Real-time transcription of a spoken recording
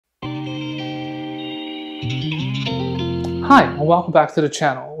Hi, and welcome back to the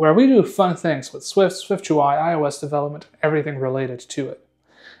channel, where we do fun things with Swift, SwiftUI, iOS development, and everything related to it.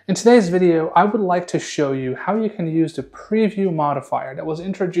 In today's video, I would like to show you how you can use the preview modifier that was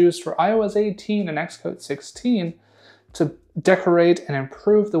introduced for iOS 18 and Xcode 16 to decorate and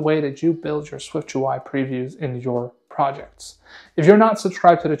improve the way that you build your SwiftUI previews in your projects. If you're not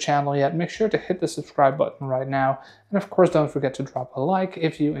subscribed to the channel yet, make sure to hit the subscribe button right now. And of course, don't forget to drop a like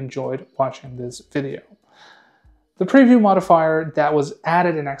if you enjoyed watching this video. The preview modifier that was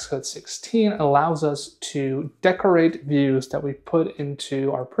added in Xcode 16 allows us to decorate views that we put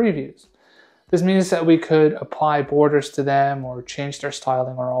into our previews. This means that we could apply borders to them or change their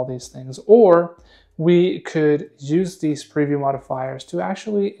styling or all these things, or we could use these preview modifiers to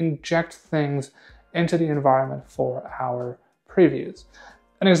actually inject things into the environment for our previews.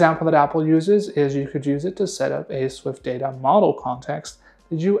 An example that Apple uses is you could use it to set up a Swift data model context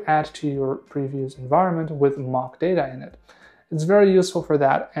that you add to your previews environment with mock data in it. It's very useful for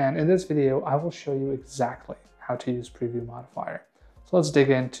that, and in this video I will show you exactly how to use preview modifier. So let's dig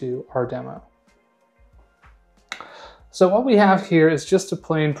into our demo. So what we have here is just a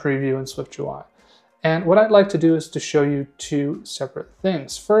plain preview in SwiftUI. And what I'd like to do is to show you two separate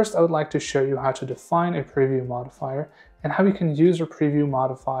things. First, I would like to show you how to define a preview modifier and how we can use a preview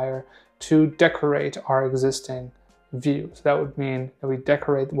modifier to decorate our existing view. So that would mean that we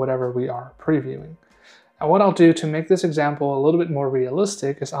decorate whatever we are previewing. And what I'll do to make this example a little bit more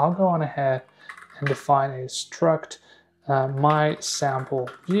realistic is I'll go on ahead and define a struct. My sample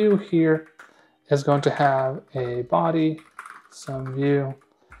view here is going to have a body, some view,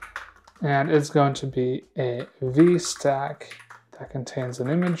 and it's going to be a vstack that contains an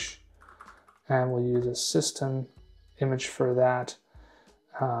image, and we'll use a system image for that,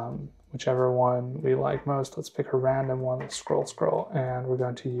 whichever one we like most. Let's pick a random one. Let's scroll, and we're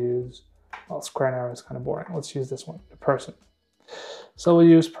going to use, well, square and arrow is kind of boring. Let's use this one, the person. So we'll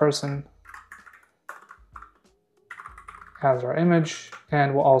use person as our image,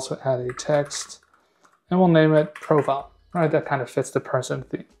 and we'll also add a text, and we'll name it profile, right? That kind of fits the person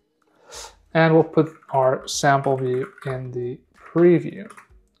theme. And we'll put our sample view in the preview.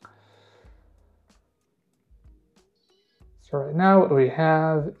 So right now what we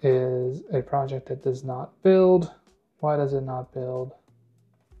have is a project that does not build. Why does it not build?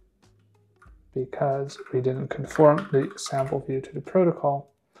 Because we didn't conform the sample view to the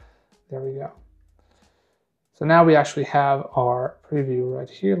protocol. There we go. So now we actually have our preview right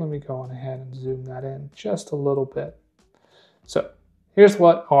here. Let me go on ahead and zoom that in just a little bit. So here's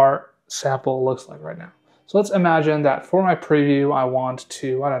what our sample looks like right now. So let's imagine that for my preview, I want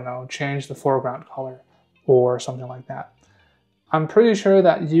to, I don't know, change the foreground color or something like that. I'm pretty sure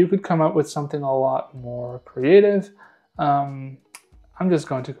that you could come up with something a lot more creative. I'm just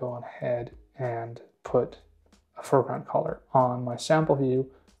going to go on ahead and put a foreground color on my sample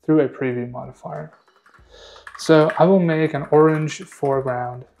view through a preview modifier. So I will make an orange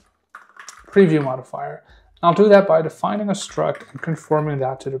foreground preview modifier. I'll do that by defining a struct and conforming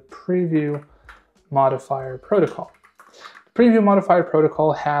that to the preview modifier protocol. The preview modifier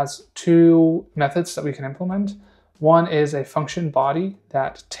protocol has two methods that we can implement. One is a function body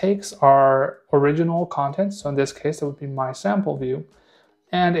that takes our original content, so in this case that would be my sample view,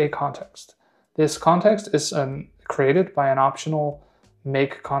 and a context. This context is created by an optional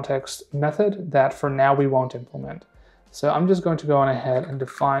make context method that for now we won't implement. So I'm just going to go on ahead and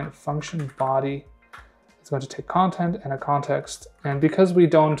define function body. It's going to take content and a context, and because we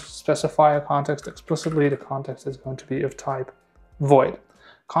don't specify a context explicitly, the context is going to be of type void.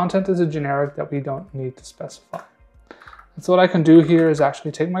 Content is a generic that we don't need to specify. And so what I can do here is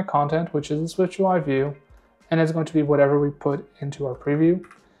actually take my content, which is a SwiftUI view, and it's going to be whatever we put into our preview.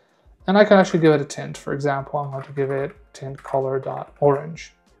 And I can actually give it a tint. For example, I'm going to give it tint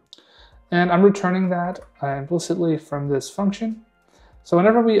color.orange. And I'm returning that implicitly from this function. So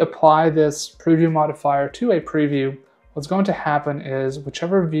whenever we apply this preview modifier to a preview, what's going to happen is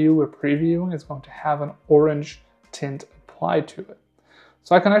whichever view we're previewing is going to have an orange tint applied to it.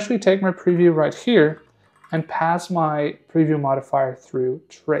 So I can actually take my preview right here and pass my preview modifier through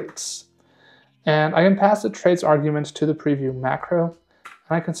traits. And I can pass the traits argument to the preview macro,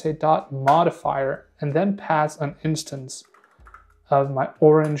 and I can say .modifier and then pass an instance of my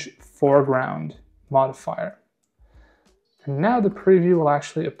orange foreground modifier. And now the preview will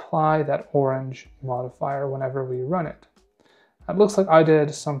actually apply that orange modifier whenever we run it. It looks like I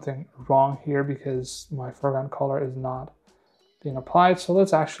did something wrong here because my foreground color is not being applied. So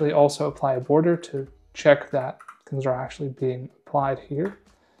let's actually also apply a border to check that things are actually being applied here.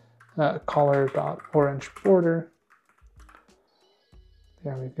 Color.orange border.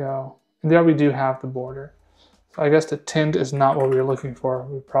 There we go. And there we do have the border. So I guess the tint is not what we were looking for.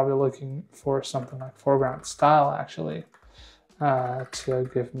 We're probably looking for something like foreground style, actually, to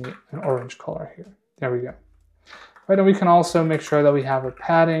give me an orange color here. There we go. Right, and we can also make sure that we have a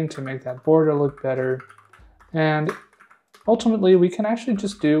padding to make that border look better. And ultimately, we can actually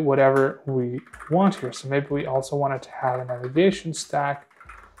just do whatever we want here. So maybe we also wanted to have a navigation stack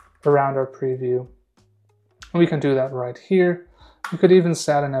around our preview. And we can do that right here. We could even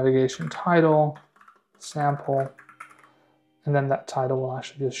set a navigation title, sample, and then that title will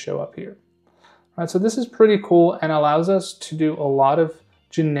actually just show up here. All right, so this is pretty cool and allows us to do a lot of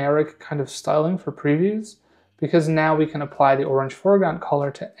generic kind of styling for previews, because now we can apply the orange foreground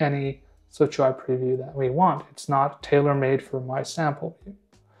color to any SwiftUI preview that we want. It's not tailor-made for my sample view.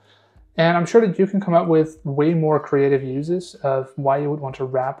 And I'm sure that you can come up with way more creative uses of why you would want to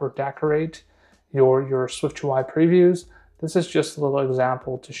wrap or decorate your SwiftUI previews. This is just a little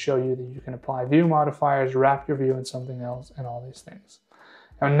example to show you that you can apply view modifiers, wrap your view in something else, and all these things.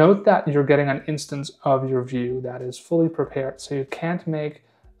 Now note that you're getting an instance of your view that is fully prepared, so you can't make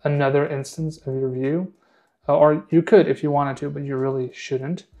another instance of your view, or you could if you wanted to, but you really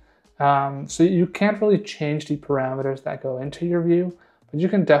shouldn't. So you can't really change the parameters that go into your view, but you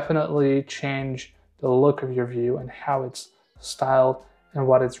can definitely change the look of your view and how it's styled and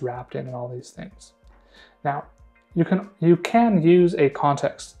what it's wrapped in and all these things. Now, you can use a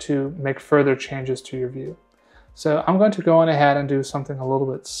context to make further changes to your view. So I'm going to go on ahead and do something a little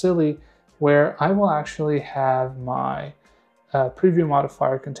bit silly where I will actually have my preview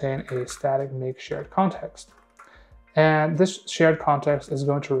modifier contain a static make shared context. And this shared context is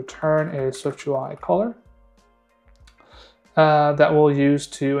going to return a SwiftUI color that we'll use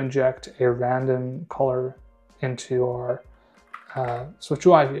to inject a random color into our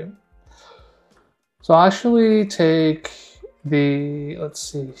SwiftUI view. So I'll actually take the, let's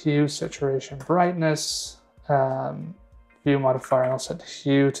see, hue, saturation, brightness, view modifier, and I'll set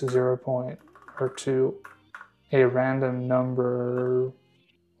hue to 0 point or to a random number,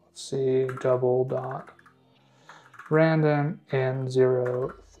 let's see, double dot random in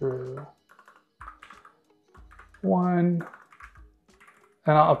 0 through 1.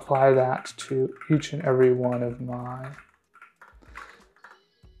 And I'll apply that to each and every one of my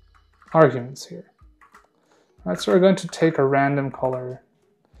arguments here. All right, so we're going to take a random color,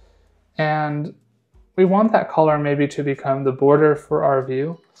 and we want that color maybe to become the border for our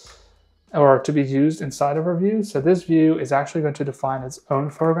view, or to be used inside of our view. So this view is actually going to define its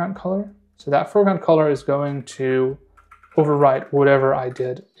own foreground color. So that foreground color is going to overwrite whatever I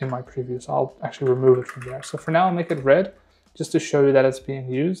did in my preview. So I'll actually remove it from there. So for now, I'll make it red, just to show you that it's being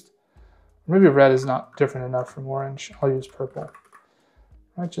used. Maybe red is not different enough from orange. I'll use purple,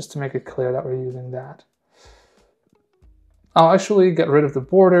 right? Just to make it clear that we're using that. I'll actually get rid of the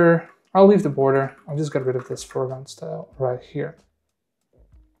border. I'll leave the border. I'll just get rid of this foreground style right here.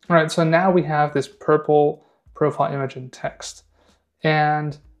 All right, so now we have this purple profile image and text.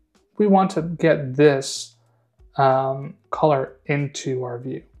 And we want to get this color into our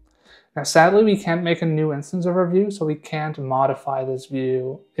view. Now, sadly, we can't make a new instance of our view, so we can't modify this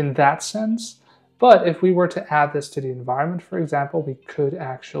view in that sense. But if we were to add this to the environment, for example, we could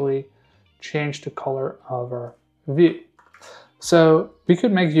actually change the color of our view. So we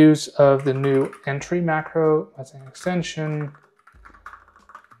could make use of the new entry macro as an extension,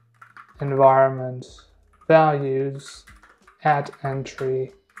 environment values at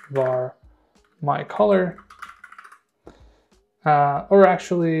entry var my color, or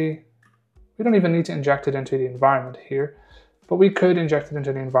actually, we don't even need to inject it into the environment here, but we could inject it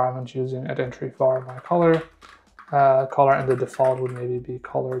into the environment using at entry var my color, and the default would maybe be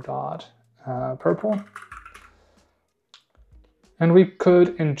color dot purple. And we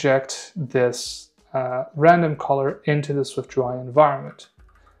could inject this random color into the SwiftUI environment.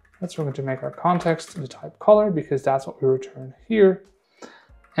 That's we're going to make our context the type color, because that's what we return here.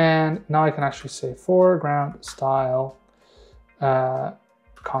 And now I can actually say foreground style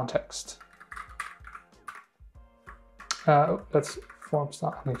context. That's form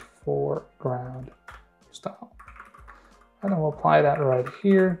style, I need foreground style. And then we'll apply that right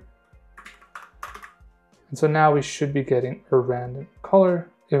here. And so now we should be getting a random color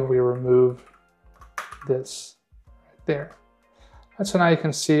if we remove this right there. And so now you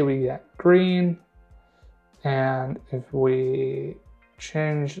can see we get green, and if we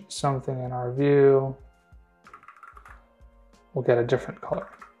change something in our view, we'll get a different color,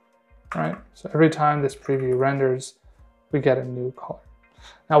 right? So every time this preview renders, we get a new color.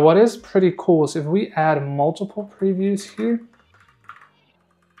 Now what is pretty cool is if we add multiple previews here,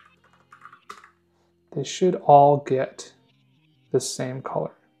 they should all get the same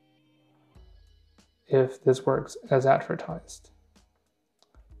color. if this works as advertised.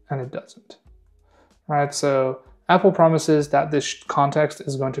 And it doesn't. Right, so Apple promises that this context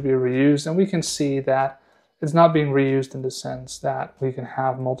is going to be reused, and we can see that it's not being reused in the sense that we can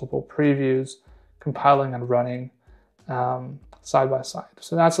have multiple previews compiling and running side by side.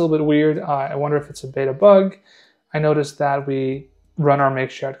 So that's a little bit weird. I wonder if it's a beta bug. I noticed that we run our make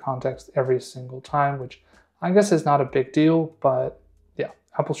shared context every single time, which I guess is not a big deal, but yeah,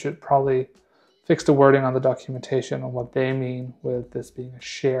 Apple should probably fix the wording on the documentation on what they mean with this being a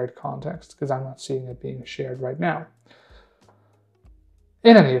shared context, because I'm not seeing it being shared right now.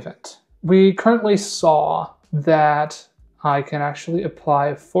 In any event, we currently saw that I can actually apply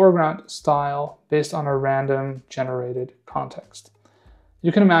a foreground style based on a random generated context.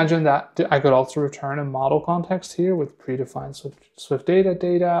 You can imagine that I could also return a model context here with predefined Swift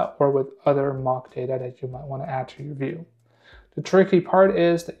data or with other mock data that you might want to add to your view. The tricky part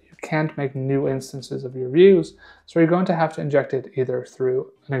is that you can't make new instances of your views, so you're going to have to inject it either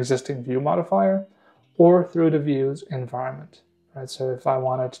through an existing view modifier or through the view's environment. Right? So if I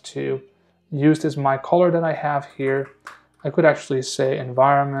wanted to use this my color that I have here, I could actually say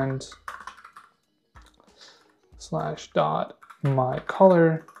environment / my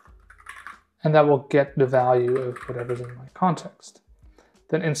color, and that will get the value of whatever's in my context.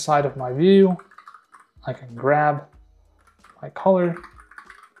 Then inside of my view, I can grab my color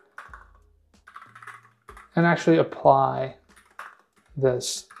and actually apply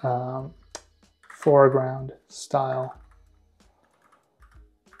this foreground style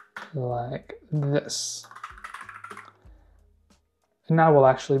like this. And now we'll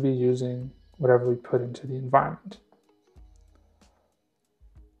actually be using whatever we put into the environment.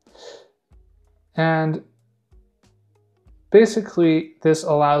 And basically, this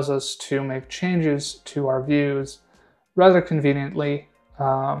allows us to make changes to our views rather conveniently,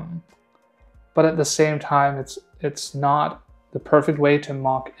 but at the same time, it's not the perfect way to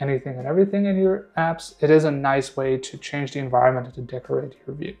mock anything and everything in your apps. It is a nice way to change the environment and to decorate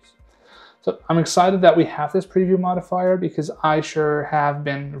your views. So I'm excited that we have this preview modifier, because I sure have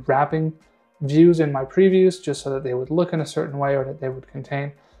been wrapping views in my previews just so that they would look in a certain way or that they would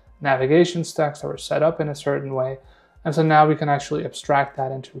contain navigation stacks that were set up in a certain way. And so now we can actually abstract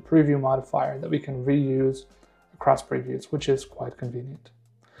that into a preview modifier that we can reuse across previews, which is quite convenient.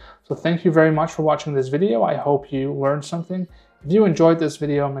 So thank you very much for watching this video. I hope you learned something. If you enjoyed this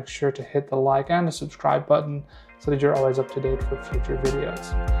video, make sure to hit the like and the subscribe button so that you're always up to date for future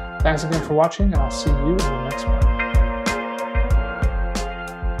videos. Thanks again for watching, and I'll see you in the next one.